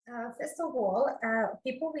First of all,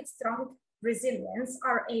 people with strong resilience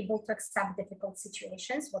are able to accept difficult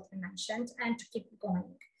situations, what we mentioned, and to keep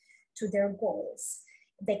going to their goals.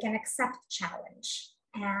 They can accept challenge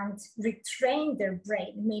and retrain their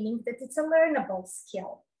brain, meaning that it's a learnable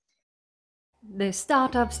skill. The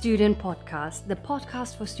Startup Student Podcast, the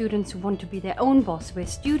podcast for students who want to be their own boss, where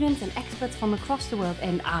students and experts from across the world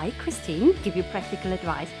and I, Christine, give you practical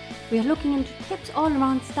advice. We are looking into tips all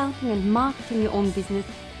around starting and marketing your own business,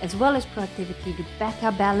 as well as productivity to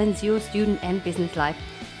better balance your student and business life.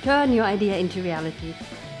 Turn your idea into reality.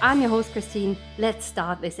 I'm your host, Christine. Let's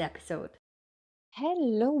start this episode.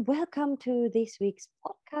 Hello, welcome to this week's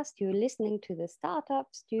podcast. You're listening to the Startup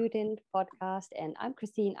Student Podcast, and I'm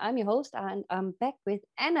Christine. I'm your host, and I'm back with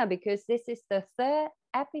Anna because this is the third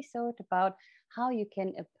episode about how you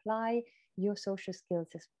can apply your social skills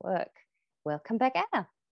at work. Welcome back, Anna.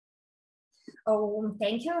 Oh,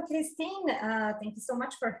 thank you, Christine. Thank you so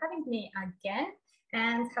much for having me again.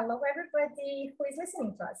 And hello, everybody who is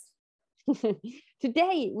listening to us.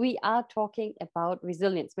 Today, we are talking about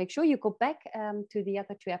resilience. Make sure you go back to the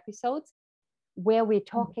other two episodes where we're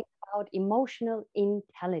talking about emotional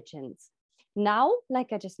intelligence. Now,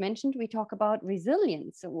 like I just mentioned, we talk about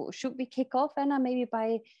resilience. So should we kick off, Anna, maybe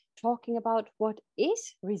by talking about what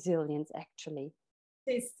is resilience actually?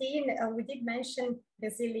 Christine, we did mention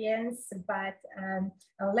resilience, but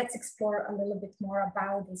let's explore a little bit more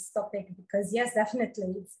about this topic because, yes,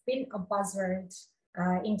 definitely, it's been a buzzword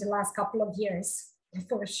in the last couple of years,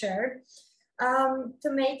 for sure. To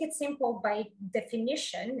make it simple, by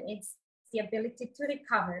definition, it's the ability to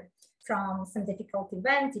recover from some difficult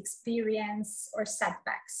event, experience, or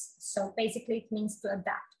setbacks. So basically, it means to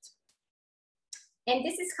adapt. And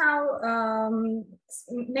this is how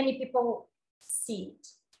many people see it.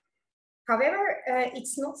 However,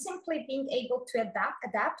 it's not simply being able to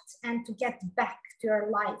adapt and to get back to your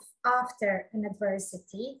life after an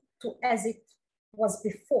adversity to as it was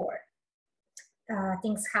before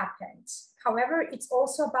things happened. However, it's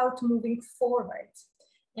also about moving forward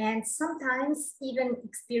and sometimes even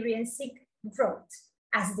experiencing growth,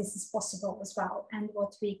 as this is possible as well, and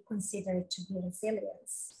what we consider to be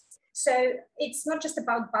resilience. So it's not just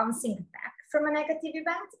about bouncing back from a negative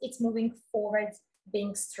event, it's moving forward,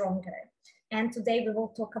 being stronger. And today we will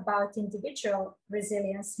talk about individual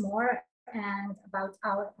resilience more and about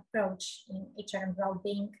our approach in HR and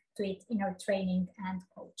well-being to it in our training and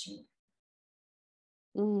coaching.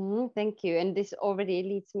 Thank you. And this already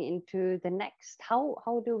leads me into the next. How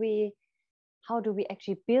do we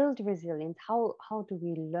actually build resilience? How do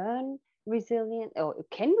we learn resilience, or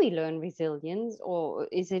can we learn resilience, or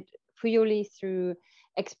is it purely through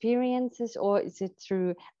experiences, or is it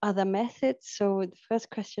through other methods? So the first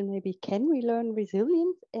question maybe, can we learn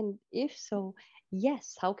resilience? And if so,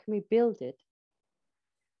 yes, how can we build it?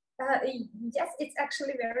 Yes, it's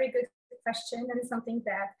actually a very good question and something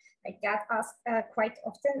that I get asked quite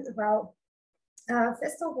often. Well,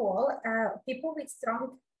 first of all, people with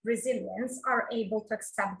strong resilience are able to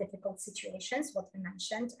accept difficult situations, what we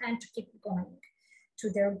mentioned, and to keep going to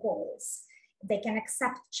their goals. They can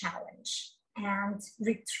accept challenge and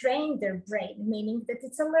retrain their brain, meaning that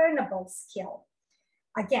it's a learnable skill.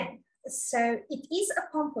 Again, so it is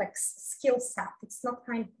a complex skill set. It's not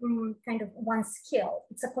kind of one skill.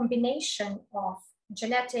 It's a combination of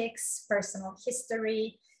genetics, personal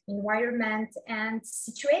history, environment, and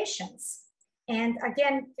situations. And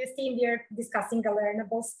again, Christine, we're discussing a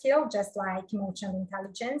learnable skill, just like emotional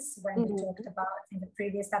intelligence when we talked about in the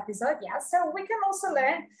previous episode. Yeah, so we can also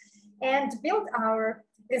learn and build our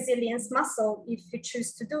resilience muscle if we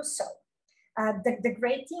choose to do so. The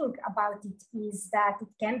great thing about it is that it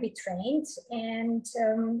can be trained, and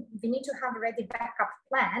we need to have a ready backup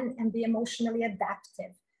plan and be emotionally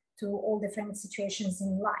adaptive to all different situations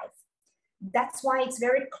in life. That's why it's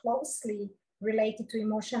very closely related to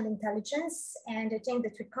emotional intelligence, and I think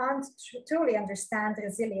that we can't truly understand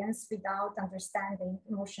resilience without understanding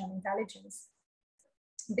emotional intelligence.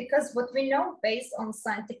 Because what we know based on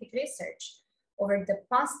scientific research over the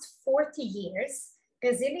past 40 years,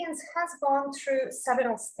 resilience has gone through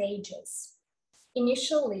several stages.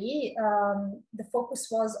 Initially, the focus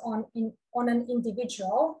was on an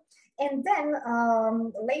individual, and then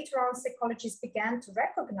later on, psychologists began to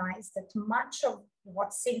recognize that much of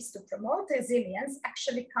what seems to promote resilience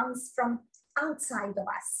actually comes from outside of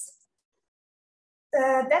us.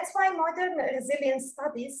 That's why modern resilience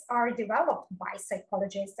studies are developed by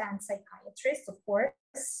psychologists and psychiatrists, of course,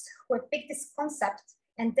 who have picked this concept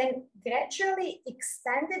and then gradually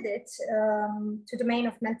extended it to the domain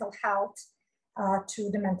of mental health, to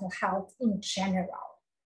the mental health in general.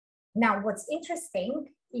 Now, what's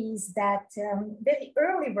interesting is that very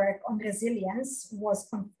early work on resilience was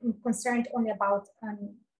concerned only about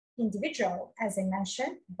an individual, as I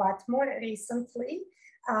mentioned, but more recently,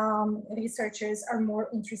 researchers are more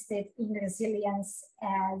interested in resilience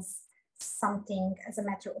as something, as a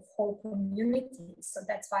matter of whole community. So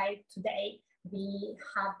that's why today we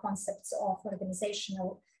have concepts of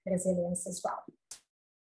organizational resilience as well.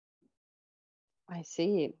 I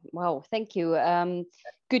see. Wow, thank you.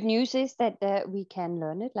 Good news is that we can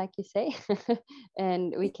learn it, like you say,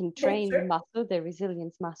 and we can train the muscle, the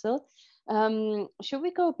resilience muscle. Should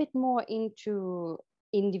we go a bit more into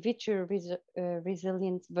individual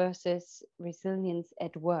resilience versus resilience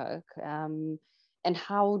at work? And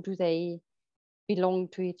how do they belong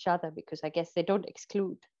to each other? Because I guess they don't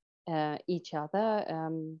exclude each other,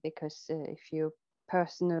 because if you're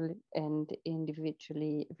personally and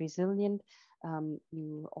individually resilient,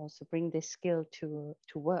 you also bring this skill to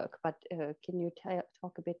work. But can you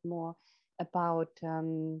talk a bit more about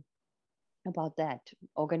that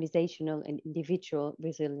organizational and individual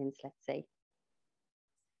resilience, let's say?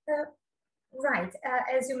 Right.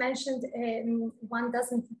 As you mentioned, one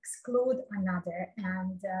doesn't exclude another.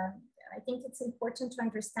 And I think it's important to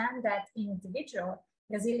understand that individual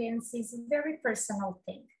resilience is a very personal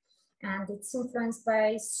thing. And it's influenced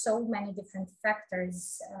by so many different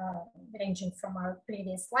factors, ranging from our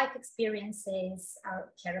previous life experiences,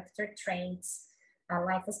 our character traits, our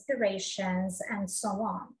life aspirations, and so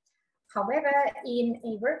on. However, in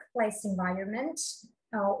a workplace environment,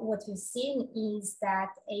 what we've seen is that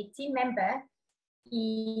a team member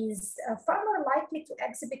is far more likely to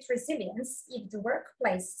exhibit resilience if the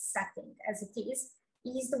workplace setting, as it is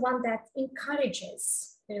the one that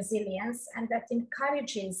encourages resilience and that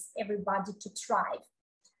encourages everybody to thrive,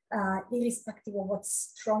 irrespective of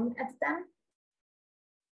what's thrown at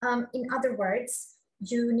them. In other words,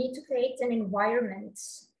 you need to create an environment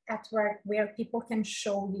at work where people can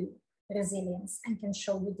show you resilience and can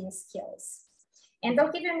show you these skills. And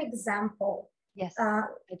I'll give you an example. Yes, I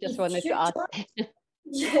just wanted to ask.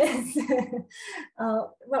 Yes.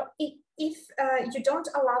 Well, if you don't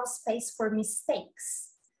allow space for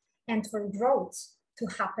mistakes and for growth to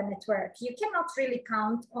happen at work, you cannot really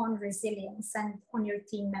count on resilience and on your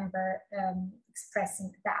team member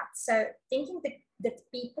expressing that. So thinking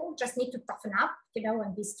that people just need to toughen up,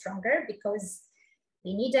 and be stronger because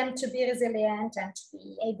we need them to be resilient and to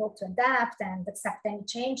be able to adapt and accept any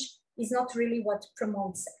change is not really what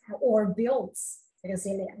promotes or builds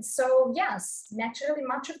resilience. So yes, naturally,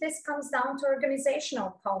 much of this comes down to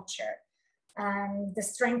organizational culture and the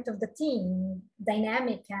strength of the team,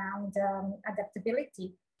 dynamic and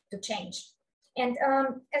adaptability to change. And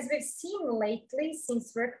as we've seen lately,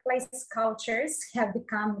 since workplace cultures have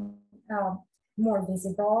become more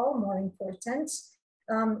visible, more important,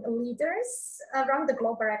 leaders around the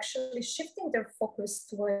globe are actually shifting their focus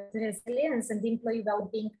toward resilience and employee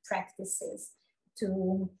well-being practices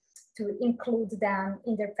to include them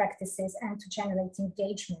in their practices and to generate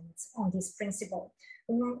engagement on this principle,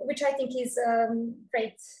 which I think is a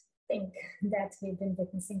great thing that we've been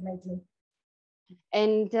witnessing lately.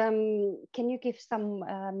 And can you give some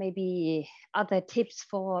maybe other tips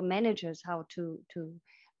for managers how to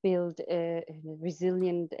build a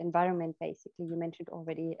resilient environment? Basically, you mentioned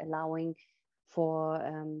already allowing for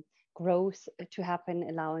growth to happen,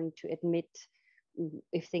 allowing to admit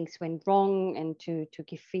if things went wrong and to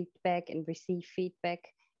give feedback and receive feedback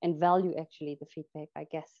and value actually the feedback, I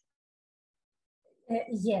guess.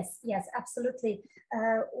 Yes, absolutely.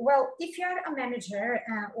 Well, if you're a manager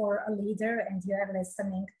or a leader and you're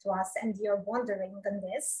listening to us and you're wondering on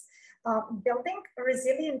this, building a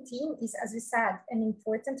resilient team is, as we said, an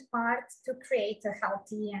important part to create a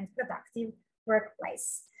healthy and productive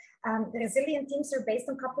workplace. Resilient teams are based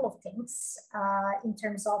on a couple of things in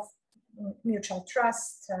terms of mutual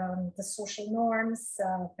trust, the social norms,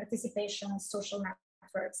 participation, social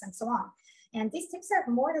networks, and so on. And these teams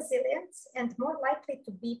are more resilient and more likely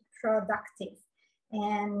to be productive.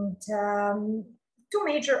 And two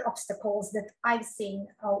major obstacles that I've seen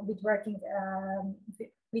with working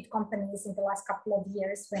with companies in the last couple of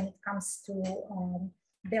years when it comes to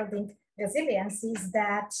building resilience is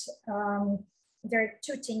that there are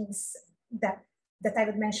two things that I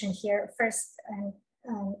would mention here. First,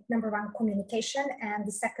 number one, communication, and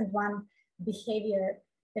the second one,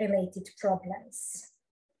 behavior-related problems.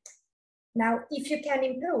 Now, if you can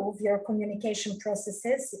improve your communication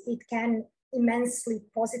processes, it can immensely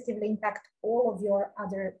positively impact all of your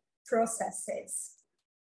other processes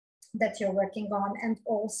that you're working on. And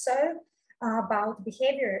also about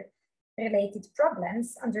behavior-related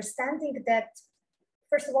problems, understanding that,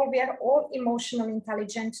 first of all, we are all emotionally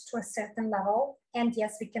intelligent to a certain level, And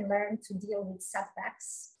yes, we can learn to deal with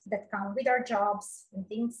setbacks that come with our jobs when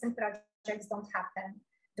things and projects don't happen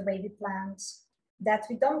the way we planned, that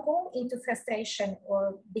we don't go into frustration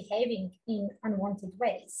or behaving in unwanted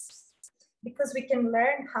ways, because we can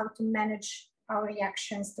learn how to manage our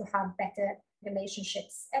reactions to have better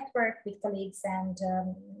relationships at work with colleagues and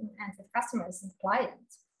with customers and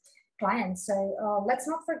clients. So let's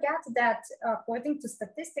not forget that according to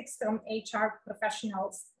statistics from HR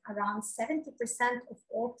professionals, around 70% of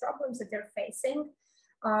all problems that they're facing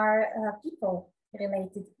are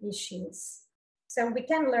people-related issues. So we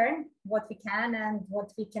can learn what we can and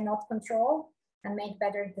what we cannot control and make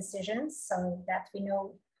better decisions so that we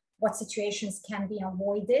know what situations can be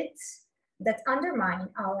avoided that undermine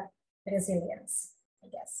our resilience, I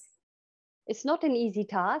guess. It's not an easy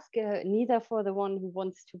task, neither for the one who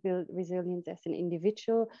wants to build resilience as an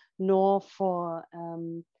individual, nor for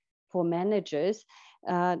managers,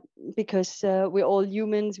 because we're all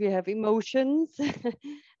humans, we have emotions.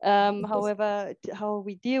 However, how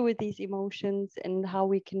we deal with these emotions and how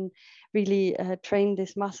we can really train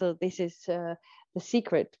this muscle, this is the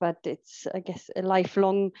secret, but it's, I guess, a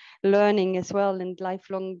lifelong learning as well and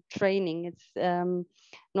lifelong training. It's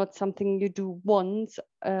not something you do once,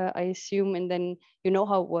 I assume, and then you know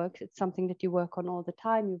how it works. It's something that you work on all the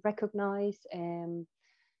time, you recognize, and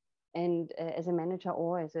as a manager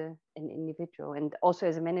or as an individual. And also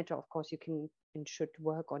as a manager, of course, you can and should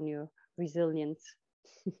work on your resilience.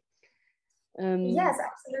 Yes,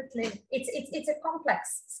 absolutely. It's a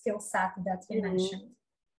complex skill set that you mentioned.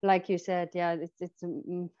 Like you said, yeah, it's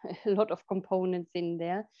a lot of components in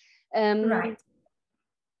there. Right.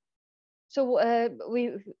 So I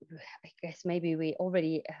guess maybe we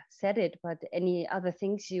already said it, but any other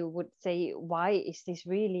things you would say? Why is this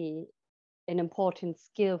really an important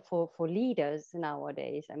skill for leaders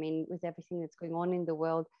nowadays? I mean, with everything that's going on in the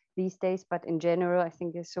world these days, but in general, I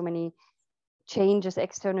think there's so many changes,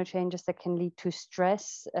 external changes that can lead to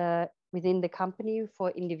stress within the company for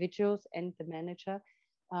individuals and the manager.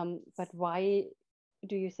 But why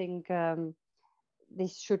do you think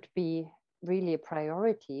this should be really a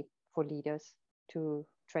priority for leaders to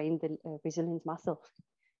train the resilience muscle?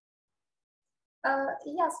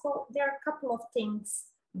 Yes, well, there are a couple of things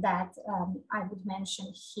that I would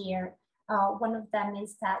mention here. One of them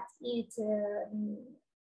is that it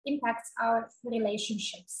impacts our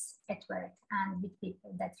relationships at work and with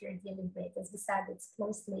people that you're dealing with. As we said, it's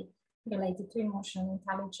closely related to emotional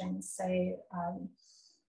intelligence. So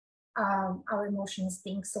our emotions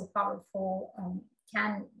being so powerful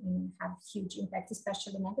can have huge impact,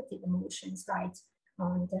 especially negative emotions, right,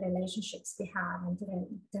 on the relationships we have and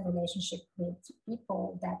the relationship with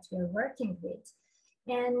people that we're working with.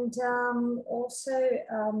 And also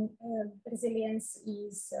resilience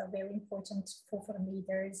is very important for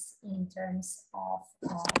leaders in terms of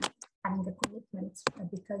having a commitment,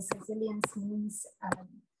 because resilience means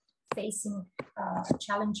facing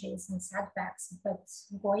challenges and setbacks, but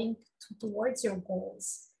going towards your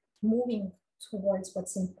goals, moving towards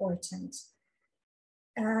what's important.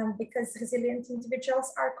 Because resilient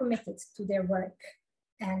individuals are committed to their work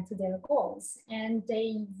and to their goals, and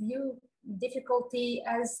they view difficulty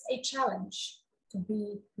as a challenge to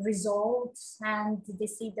be resolved, and they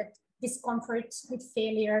see that discomfort and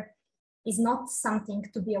failure is not something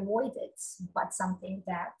to be avoided, but something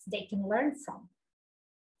that they can learn from.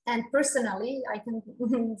 And personally, I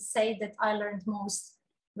can say that I learned most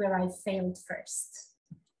where I failed first.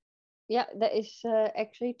 Yeah, that is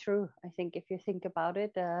actually true. I think if you think about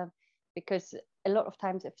it, because a lot of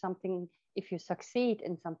times if you succeed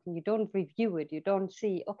in something, you don't review it, you don't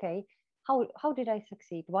see, okay, how did I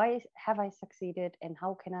succeed? Why have I succeeded? And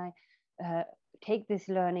how can I take this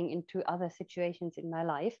learning into other situations in my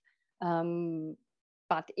life?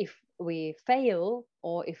 But if we fail,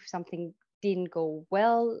 or if something didn't go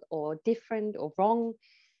well or different or wrong,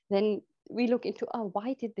 then we look into,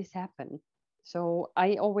 why did this happen? So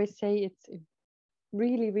I always say it's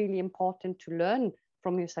really, really important to learn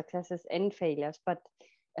from your successes and failures, but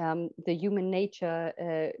the human nature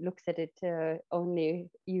looks at it only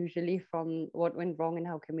usually from what went wrong and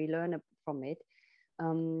how can we learn from it.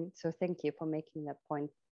 So thank you for making that point.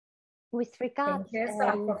 With regards,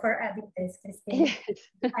 thank you for adding this, Christine. Yes.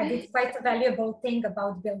 And it's quite a valuable thing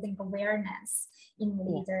about building awareness in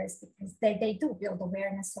leaders, because they do build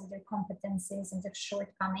awareness of their competencies and their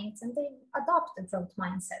shortcomings, and they adopt a growth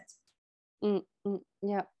mindset.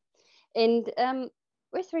 Yeah, and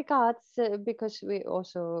with regards, because we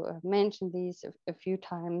also mentioned these a few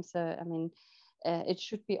times, I mean, it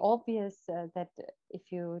should be obvious that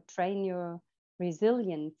if you train your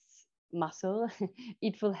resilience muscle,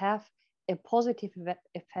 it will have a positive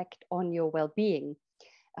effect on your well-being.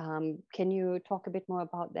 Can you talk a bit more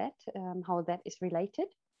about that, how that is related?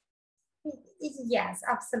 Yes,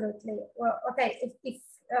 absolutely. Well, okay, if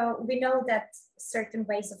we know that certain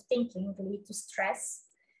ways of thinking lead to stress,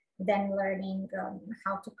 then learning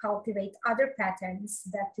how to cultivate other patterns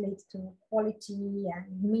that lead to quality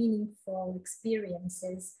and meaningful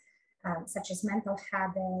experiences, such as mental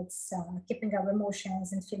habits, keeping our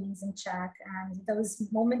emotions and feelings in check, and those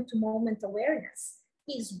moment-to-moment awareness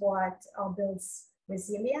is what builds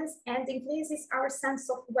resilience and increases our sense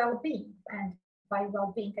of well-being. And by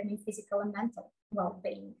well-being, I mean physical and mental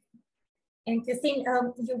well-being. And Christine,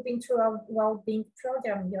 you've been through a well-being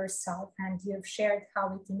program yourself, and you've shared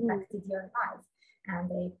how it impacted your life,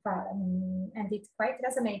 and it quite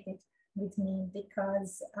resonated with me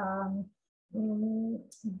because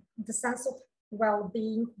the sense of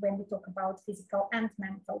well-being, when we talk about physical and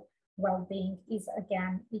mental well-being, is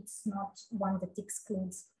again, it's not one that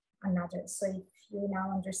excludes another. So if you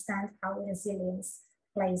now understand how resilience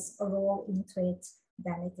plays a role into it,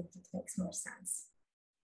 then it makes more sense.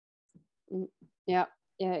 Yeah,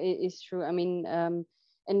 it is true. I mean, and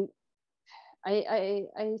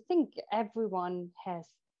I think everyone has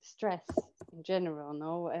stress in general.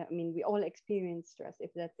 No, I mean, we all experience stress,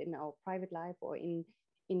 if that's in our private life or in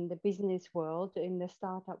the business world, in the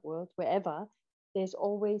startup world, wherever. There's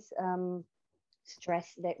always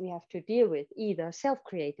stress that we have to deal with, either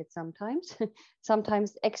self-created sometimes,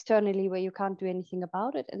 sometimes externally where you can't do anything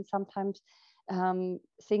about it, and sometimes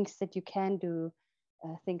things that you can do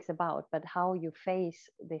things about. But how you face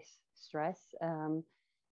this stress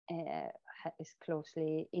is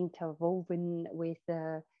closely interwoven with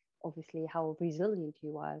obviously how resilient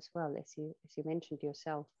you are as well, as you mentioned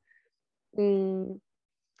yourself.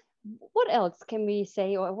 What else can we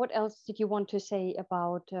say, or what else did you want to say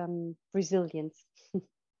about resilience?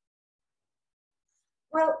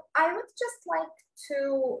 Well, I would just like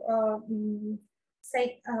to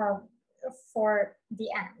say for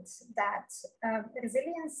the end that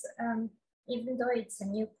resilience, even though it's a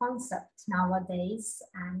new concept nowadays,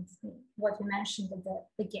 and what you mentioned at the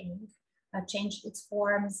beginning, changed its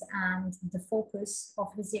forms and the focus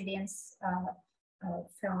of resilience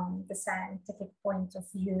from the scientific point of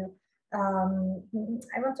view.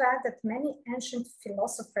 I want to add that many ancient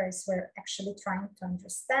philosophers were actually trying to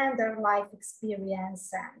understand their life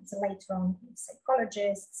experience, and later on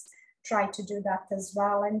psychologists tried to do that as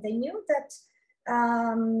well. And they knew that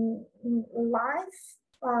life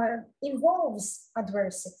involves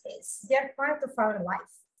adversities. They're part of our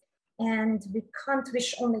life. And we can't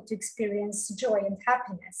wish only to experience joy and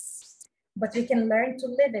happiness, but we can learn to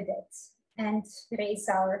live with it and raise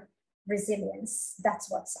our resilience. That's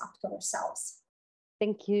what's up to ourselves.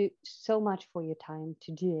 Thank you so much for your time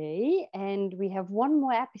today. And we have one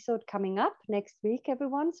more episode coming up next week,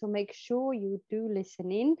 everyone. So make sure you do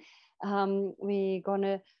listen in. We're going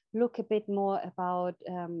to look a bit more about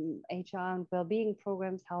HR and well-being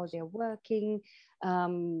programs, how they're working,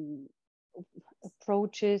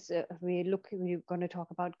 approaches. We're going to talk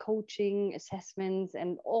about coaching, assessments,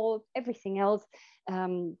 and everything else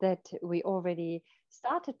that we already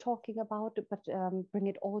started talking about, but bring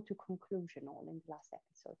it all to conclusion all in the last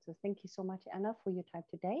episode. So thank you so much, Anna, for your time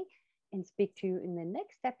today, and speak to you in the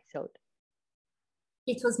next episode.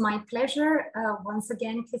 It was my pleasure once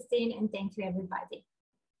again, Christine, and thank you, everybody.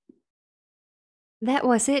 That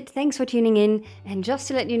was it. Thanks for tuning in. And just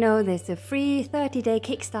to let you know, there's a free 30-day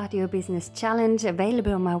Kickstart Your Business Challenge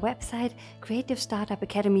available on my website,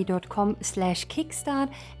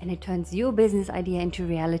 creativestartupacademy.com/kickstart, and it turns your business idea into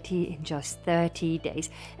reality in just 30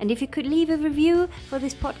 days. And if you could leave a review for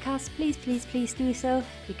this podcast, please, please, please do so,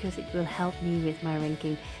 because it will help me with my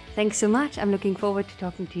ranking. Thanks so much. I'm looking forward to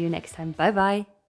talking to you next time. Bye-bye.